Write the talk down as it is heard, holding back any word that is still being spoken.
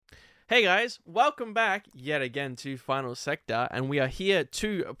Hey guys, welcome back yet again to Final Sector, and we are here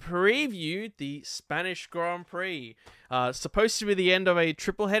to preview the Spanish Grand Prix. Supposed to be the end of a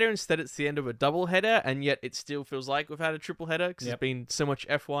triple header, instead it's the end of a double header, and yet it still feels like we've had a triple header because there's been so much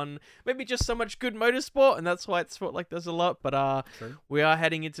F1, maybe just so much good motorsport, and that's why it's felt like there's a lot. But we are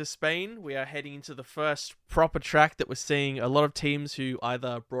heading into Spain. We are heading into the first proper track that we're seeing a lot of teams who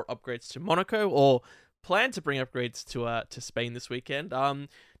either brought upgrades to Monaco or plan to bring upgrades to Spain this weekend.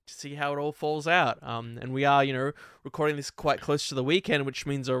 To see how it all falls out. And we are, recording this quite close to the weekend, which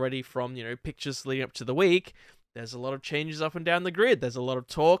means already from, pictures leading up to the week, there's a lot of changes up and down the grid. There's a lot of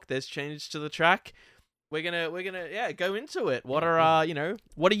talk. There's changes to the track. We're gonna go into it. What are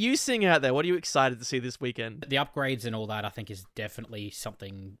what are you seeing out there? What are you excited to see this weekend? The upgrades and all that, I think, is definitely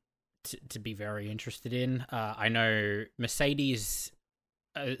something to be very interested in. I know Mercedes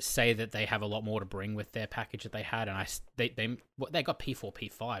say that they have a lot more to bring with their package that they had, and they got P4,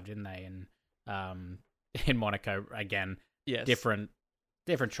 P5, didn't they? And in Monaco again, yes, different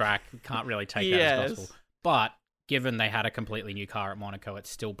track. Can't really take that as gospel. But given they had a completely new car at Monaco, it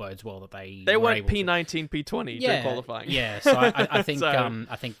still bodes well that they went P19, P20 during qualifying. Yeah, so I think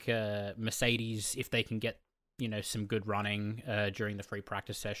I think Mercedes, if they can get some good running during the free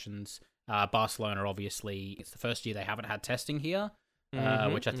practice sessions, Barcelona obviously it's the first year they haven't had testing here.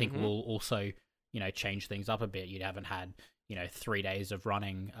 Which I think will also, change things up a bit. You haven't had, 3 days of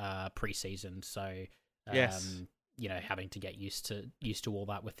running pre-season, so yes, having to get used to all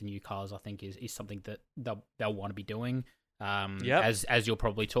that with the new cars, I think is something that they'll want to be doing. As you'll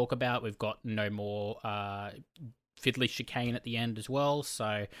probably talk about, we've got no more fiddly chicane at the end as well.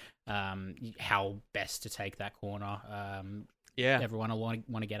 So how best to take that corner? Everyone will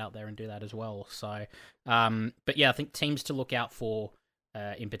want to get out there and do that as well. So, but yeah, I think teams to look out for.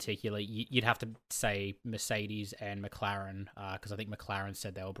 In particular, you'd have to say Mercedes and McLaren, because I think McLaren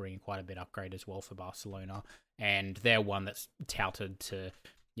said they were bringing quite a bit upgrade as well for Barcelona, and they're one that's touted to,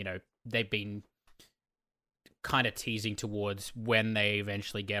 they've been kind of teasing towards when they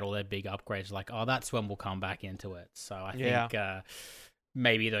eventually get all their big upgrades, like, oh, that's when we'll come back into it. So I think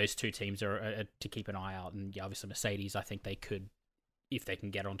maybe those two teams are to keep an eye out, and obviously Mercedes, I think they could, if they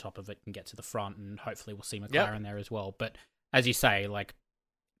can get on top of it and get to the front, and hopefully we'll see McLaren there as well. But as you say, like,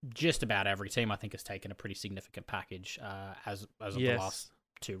 just about every team, I think, has taken a pretty significant package as of the last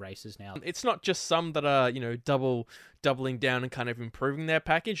two races now. It's not just some that are, doubling down and kind of improving their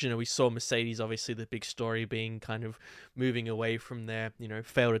package. We saw Mercedes, obviously, the big story being kind of moving away from their,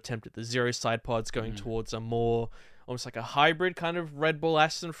 failed attempt at the zero side pods, going towards a more, almost like a hybrid kind of Red Bull,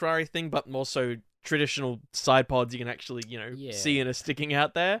 Aston, Ferrari thing, but more so traditional side pods you can actually, see and are sticking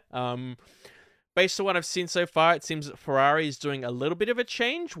out there. Based on what I've seen so far, it seems that Ferrari is doing a little bit of a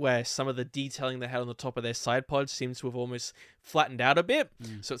change where some of the detailing they had on the top of their side pods seems to have almost flattened out a bit.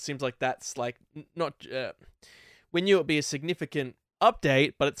 So it seems like that's like not... we knew it would be a significant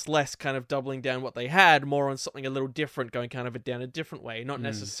update, but it's less kind of doubling down what they had, more on something a little different, going kind of down a different way. Not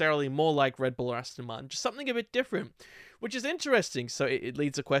necessarily more like Red Bull or Aston Martin, just something a bit different, which is interesting. So it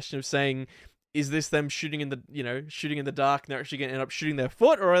leads a question of saying... Is this them shooting in the dark, and they're actually going to end up shooting their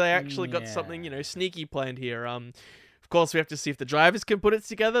foot, or are they actually got something, sneaky planned here? Of course, we have to see if the drivers can put it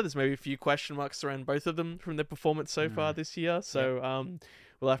together. There's maybe a few question marks around both of them from their performance so far this year. So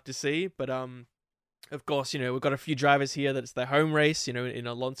we'll have to see. But of course, we've got a few drivers here that it's their home race, in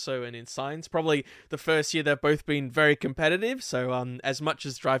Alonso and in Sainz. Probably the first year they've both been very competitive. So as much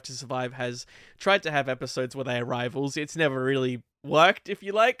as Drive to Survive has tried to have episodes where they are rivals, it's never really worked, if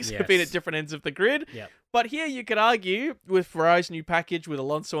you like. So been at different ends of the grid. But here you could argue with Ferrari's new package, with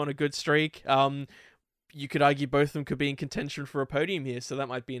Alonso on a good streak, you could argue both of them could be in contention for a podium here. So that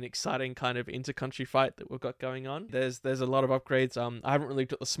might be an exciting kind of inter-country fight that we've got going on. There's a lot of upgrades. I haven't really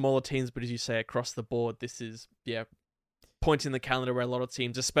looked at the smaller teams, but as you say, across the board, this is point in the calendar where a lot of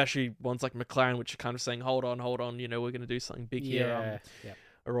teams, especially ones like McLaren, which are kind of saying, hold on, we're going to do something big here.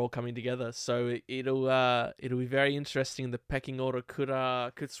 Are all coming together, so it'll be very interesting. The pecking order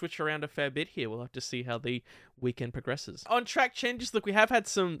could switch around a fair bit here. We'll have to see how the weekend progresses. On track changes, look, we have had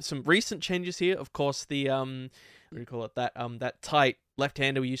some recent changes here. Of course, the what do you call it? That tight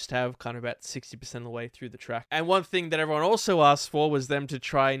left-hander we used to have kind of about 60% of the way through the track. And one thing that everyone also asked for was them to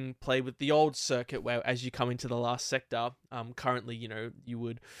try and play with the old circuit where as you come into the last sector, currently, you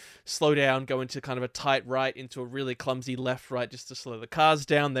would slow down, go into kind of a tight right, into a really clumsy left-right just to slow the cars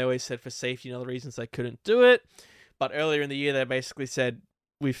down. They always said for safety and other reasons they couldn't do it. But earlier in the year, they basically said,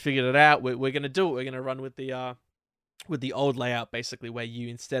 we figured it out. We're going to do it. We're going to run with the with the old layout, basically, where you,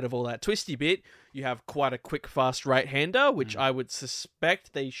 instead of all that twisty bit, you have quite a quick, fast right-hander, which I would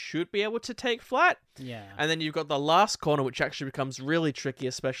suspect they should be able to take flat. Yeah. And then you've got the last corner, which actually becomes really tricky,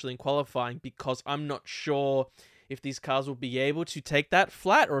 especially in qualifying, because I'm not sure if these cars will be able to take that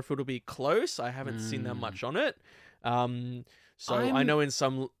flat or if it'll be close. I haven't seen that much on it. I know in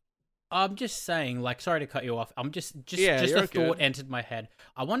some... I'm just saying, like, sorry to cut you off. I'm just a thought entered my head.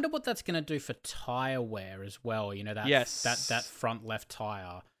 I wonder what that's going to do for tire wear as well. You know, that front left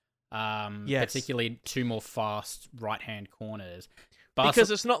tire. Particularly 2 more fast right-hand corners.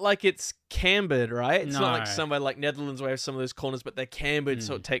 Because it's not like it's cambered, right? It's not like somewhere like Netherlands where some of those corners, but they're cambered,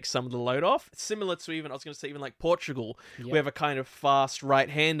 so it takes some of the load off. It's similar to even like Portugal. We have a kind of fast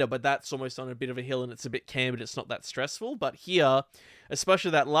right-hander, but that's almost on a bit of a hill and it's a bit cambered. It's not that stressful. But here,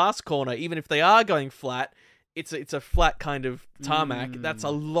 especially that last corner, even if they are going flat, it's a flat kind of tarmac. That's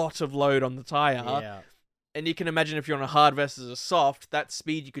a lot of load on the tire. Yeah. And you can imagine if you're on a hard versus a soft, that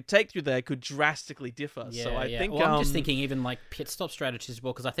speed you could take through there could drastically differ. Yeah, so I think... Well, I'm just thinking even like pit stop strategies as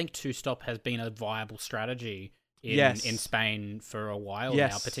well, because I think 2-stop has been a viable strategy in Spain for a while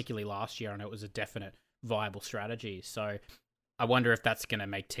now, particularly last year, and it was a definite viable strategy. So I wonder if that's going to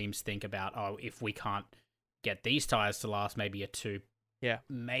make teams think about, if we can't get these tires to last, maybe a 2,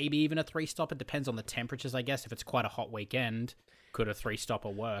 maybe even a 3-stop. It depends on the temperatures, I guess. If it's quite a hot weekend... could a 3-stopper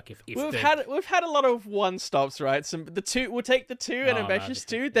work? If we've had a lot of 1-stops, right? We'll take the 2 and ambitious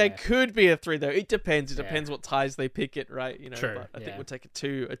 2. There could be a 3 though. It depends. It depends what tires they pick it, right? You know, True, but I think we'll take a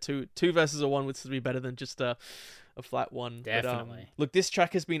 2 versus a 1 would still be better than just a flat 1. Definitely. But, look, this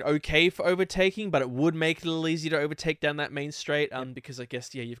track has been okay for overtaking, but it would make it a little easier to overtake down that main straight. Because I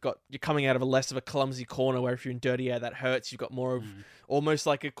guess you're coming out of less of a clumsy corner where if you're in dirty air that hurts. You've got more of almost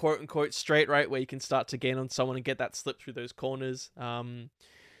like a quote unquote straight, right, where you can start to gain on someone and get that slip through those corners.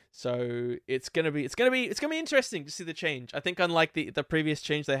 So it's gonna be interesting to see the change. I think unlike the previous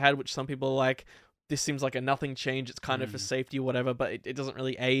change they had, which some people are like, this seems like a nothing change. It's kind of for safety or whatever, but it doesn't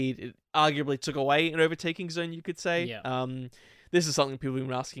really aid. It arguably took away an overtaking zone, you could say. Yeah. This is something people have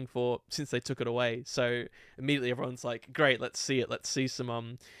been asking for since they took it away. So immediately everyone's like, great, let's see it. Let's see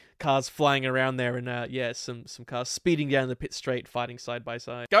some cars flying around there and some cars speeding down the pit straight, fighting side by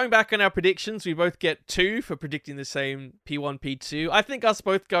side. Going back on our predictions, we both get 2 for predicting the same P1, P2. I think us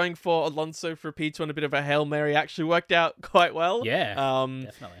both going for Alonso for P2 on a bit of a Hail Mary actually worked out quite well. Yeah,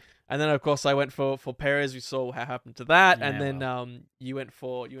 definitely. And then of course I went for Perez. We saw what happened to that, and then you went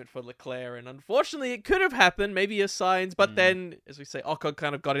for Leclerc, and unfortunately it could have happened, maybe a signs, but then as we say, Ocon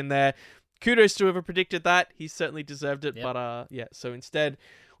kind of got in there. Kudos to whoever predicted that. He certainly deserved it, but so instead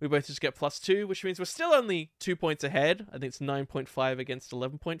we both just get +2, which means we're still only 2 points ahead. I think it's 9.5 against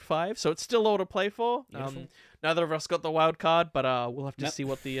 11.5, so it's still all to play for. Neither of us got the wild card, but we'll have to see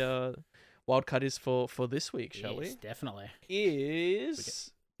what the wild card is for this week, shall we? Definitely.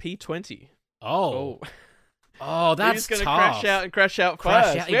 Is P20. Oh, that's going to tough. crash out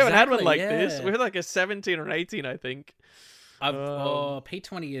first. We haven't had one like this. We had like a 17 or an 18, I think.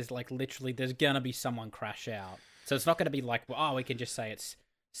 P20 is like literally there's going to be someone crash out. So it's not going to be like, we can just say it's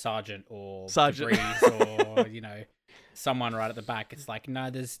Sargent or Breeze or, someone right at the back. It's like, no,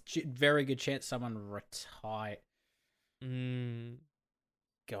 there's very good chance someone retire.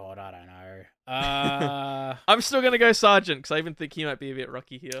 God, I don't know. I'm still going to go Sargent because I even think he might be a bit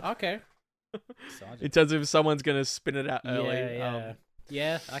rocky here. Okay. In terms of if someo's going to spin it out early.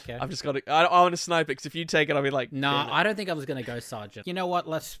 Yeah, okay. I've just got to... I want to snipe it because if you take it, I'll be like... Nah, I don't think I was going to go Sargent. You know what?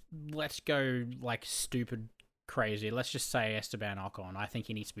 Let's go like stupid crazy. Let's just say Esteban Ocon. I think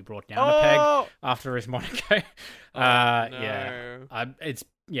he needs to be brought down a peg after his Monaco. It's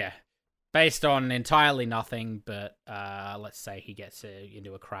based on entirely nothing, but let's say he gets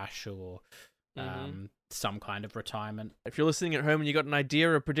into a crash or some kind of retirement. If you're listening at home and you got an idea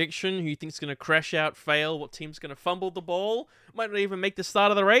or a prediction, who you think's going to crash out, fail, what team's going to fumble the ball, might not even make the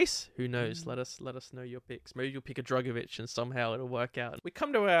start of the race, who knows? Let us know your picks. Maybe you'll pick a Drogovic and somehow it'll work out. We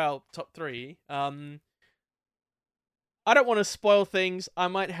come to our top 3. I don't want to spoil things. I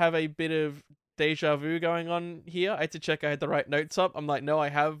might have a bit of deja vu going on here. I had to check I had the right notes up. I'm like, no, I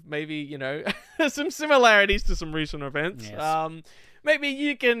have maybe, some similarities to some recent events. Yes. Maybe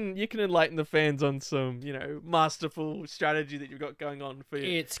you can enlighten the fans on some, masterful strategy that you've got going on for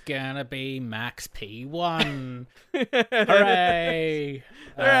you. It's gonna be Max P1. Hooray!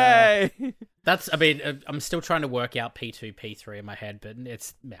 Hooray! I'm still trying to work out P2, P3 in my head, but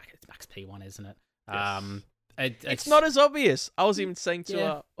it's Max P1, isn't it? Yes. It's not as obvious. I was even saying to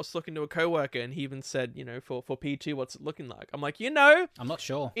I was talking to a coworker, and he even said, for P2, what's it looking like? I'm like, I'm not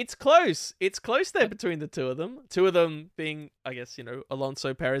sure. It's close. It's close there between the two of them. Two of them being, I guess,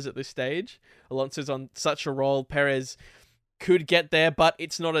 Alonso, Perez at this stage. Alonso's on such a roll. Perez could get there, but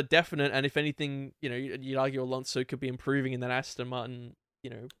it's not a definite. And if anything, you'd argue Alonso could be improving, and then Aston Martin,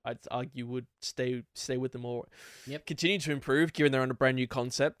 I'd argue would stay with them or continue to improve, given they're on a brand new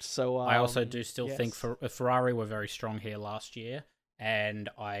concept. So I also do still think Ferrari were very strong here last year, and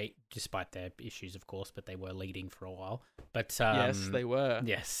despite their issues, of course, but they were leading for a while. But yes, they were.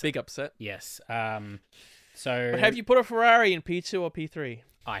 Yes, big upset. Yes. But have you put a Ferrari in P2 or P3?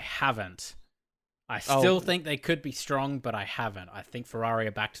 I haven't. I still think they could be strong, but I haven't. I think Ferrari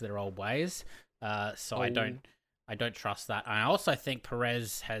are back to their old ways. So I don't trust that. And I also think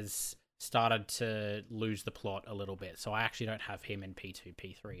Perez has started to lose the plot a little bit. So I actually don't have him in P2,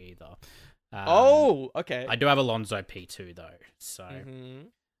 P3 either. Okay. I do have Alonso P2 though. So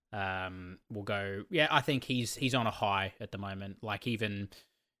we'll go. Yeah, I think he's on a high at the moment. Like even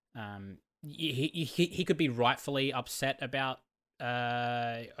he could be rightfully upset about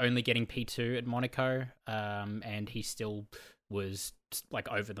only getting P2 at Monaco. And he still was like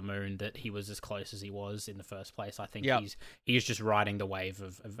over the moon that he was as close as he was in the first place. I think he's just riding the wave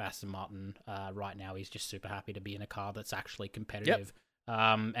of Aston Martin right now. He's just super happy to be in a car that's actually competitive.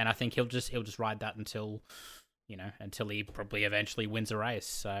 And I think he'll just ride that until he probably eventually wins a race.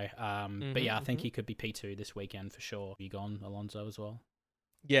 So but yeah, I think he could be P2 this weekend for sure. Have you gone Alonso as well?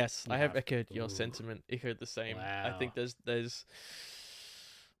 Yes, I have echoed your sentiment. Echoed the same. Wow. I think there's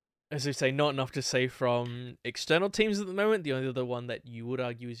as I say, not enough to say from external teams at the moment. The only other one that you would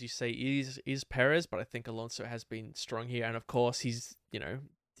argue, as you say, is Perez, but I think Alonso has been strong here. And of course, he's,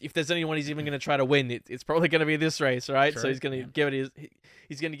 if there's anyone he's even going to try to win, it's probably going to be this race, right? True, so he's going to give it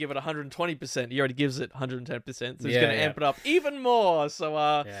he's going to give it 120%. He already gives it 110%. So he's going to amp it up even more.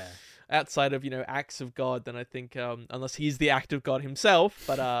 So outside of, acts of God, then I think, unless he's the act of God himself,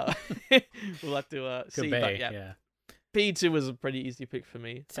 but we'll have to see. But yeah. P2 was a pretty easy pick for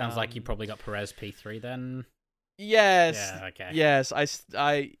me. Sounds like you probably got Perez P3 then. Yes. Yeah, okay. Yes, I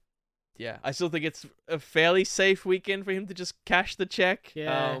still think it's a fairly safe weekend for him to just cash the check.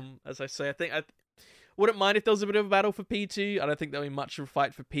 Yeah. As I say, I think I wouldn't mind if there was a bit of a battle for P2. I don't think there'll be much of a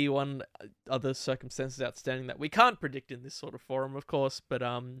fight for P1. Other circumstances outstanding that we can't predict in this sort of forum, of course. But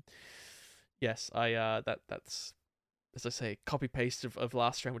yes, that's. As I say, copy-paste of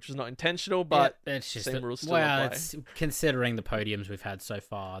last round, which was not intentional, but it's just same rules still apply. It's, considering the podiums we've had so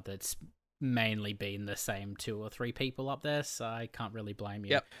far, that's mainly been the same 2 or 3 people up there, so I can't really blame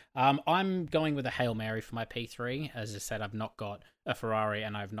you. Yep. I'm going with a Hail Mary for my P3. As I said, I've not got a Ferrari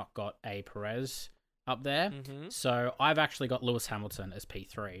and I've not got a Perez up there, so I've actually got Lewis Hamilton as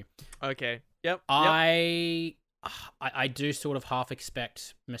P3. Okay. Yep. I do sort of half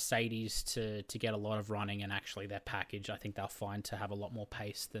expect Mercedes to get a lot of running, and actually their package, I think they'll find to have a lot more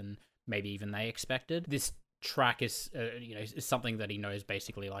pace than maybe even they expected. This track is, is something that he knows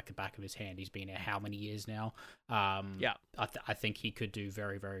basically like the back of his hand. He's been here how many years now? I think he could do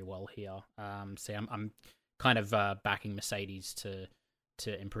very, very well here. So I'm kind of backing Mercedes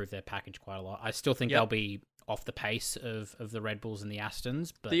to improve their package quite a lot. I still think they'll be off the pace of the Red Bulls and the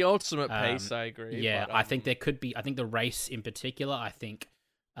Astons, but the ultimate pace, I agree. Yeah, but, I think there could be. I think the race in particular, I think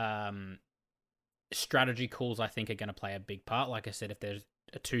strategy calls, I think, are going to play a big part. Like I said, if there's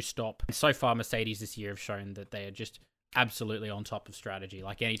a 2-stop, so far Mercedes this year have shown that they are just absolutely on top of strategy.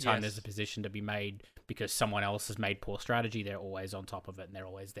 Like anytime there's a position to be made because someone else has made poor strategy, they're always on top of it and they're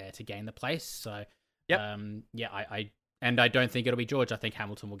always there to gain the place. So I don't think it'll be George. I think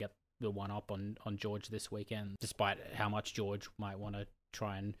Hamilton will get the one up on George this weekend, despite how much George might want to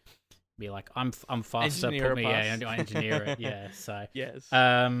try and be like, I'm faster, put me, engineer it. Yeah, so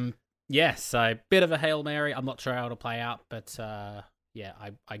yes. So bit of a Hail Mary. I'm not sure how it'll play out, but I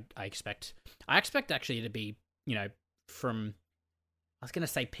expect actually to be, from, I was going to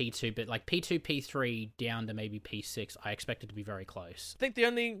say P2, but like P2, P3 down to maybe P6, I expect it to be very close. I think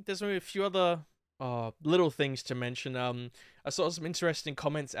there's maybe a few other little things to mention. I saw some interesting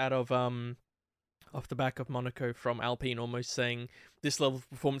comments out of off the back of Monaco from Alpine, almost saying this level of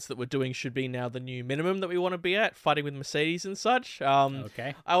performance that we're doing should be now the new minimum that we want to be at, fighting with Mercedes and such.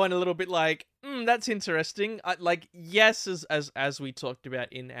 Okay. I went a little bit like, that's interesting. Yes, as we talked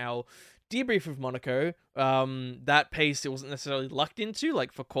about in our debrief of Monaco, that pace it wasn't necessarily lucked into.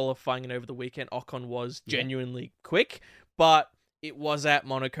 Like for qualifying and over the weekend, Ocon was genuinely quick, but it was at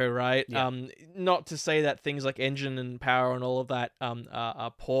Monaco, right? Yeah. Not to say that things like engine and power and all of that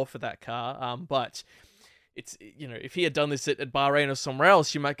are poor for that car, but it's, if he had done this at Bahrain or somewhere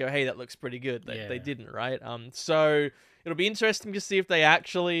else, you might go, hey, that looks pretty good. They didn't, right? So it'll be interesting to see if they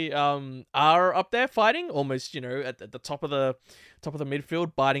actually are up there fighting, almost, at the top of the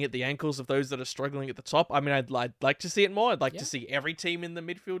midfield, biting at the ankles of those that are struggling at the top. I mean, I'd like to see it more. I'd like to see every team in the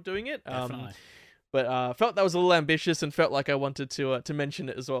midfield doing it. Definitely. But felt that was a little ambitious and felt like I wanted to mention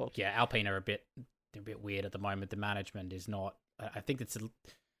it as well. Yeah, Alpine are a bit weird at the moment. The management is not. I think it's a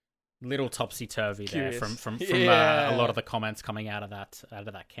little topsy-turvy there from a lot of the comments coming out of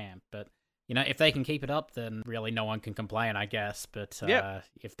that camp. But if they can keep it up, then really no one can complain, I guess. But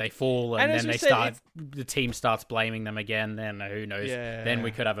if they fall and then the team starts blaming them again, then who knows? Yeah. Then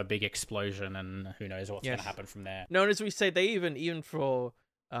we could have a big explosion, and who knows what's going to happen from there. No, and as we say, they even for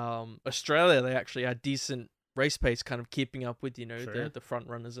Australia, they actually had decent race pace, kind of keeping up with the front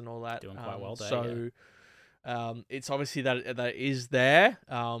runners and all that. Doing quite well there. So. It's obviously that is there,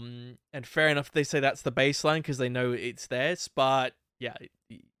 and fair enough. They say that's the baseline because they know it's theirs. But yeah,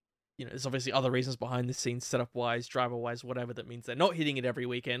 there's obviously other reasons behind the scenes, setup wise, driver wise, whatever. That means they're not hitting it every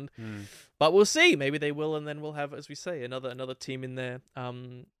weekend. But we'll see. Maybe they will, and then we'll have, as we say, another team in there.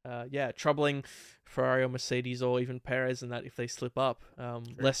 Troubling Ferrari or Mercedes or even Perez, and that if they slip up,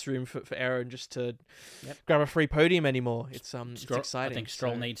 less room for error and just to grab a free podium anymore. It's exciting. I think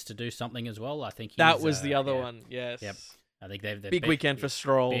Stroll needs to do something as well. I think that was the other one. Yes. Yep. I think they've big weekend for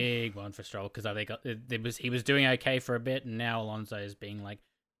Stroll. Big one for Stroll because I think he was doing okay for a bit, and now Alonso is being like,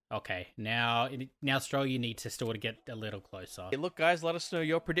 okay, now Stroll, you need to sort of get a little closer. Hey, look, guys, let us know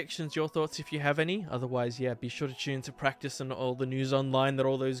your predictions, your thoughts if you have any. Otherwise, be sure to tune into Practice and all the news online that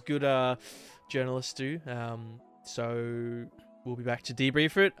all those good journalists do. So we'll be back to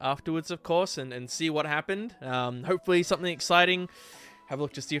debrief it afterwards, of course, and see what happened. Hopefully something exciting. Have a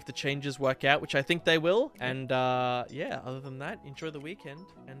look to see if the changes work out, which I think they will. And other than that, enjoy the weekend,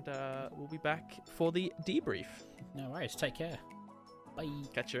 and we'll be back for the debrief. No worries. Take care. Bye.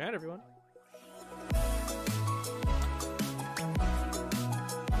 Catch you around, everyone.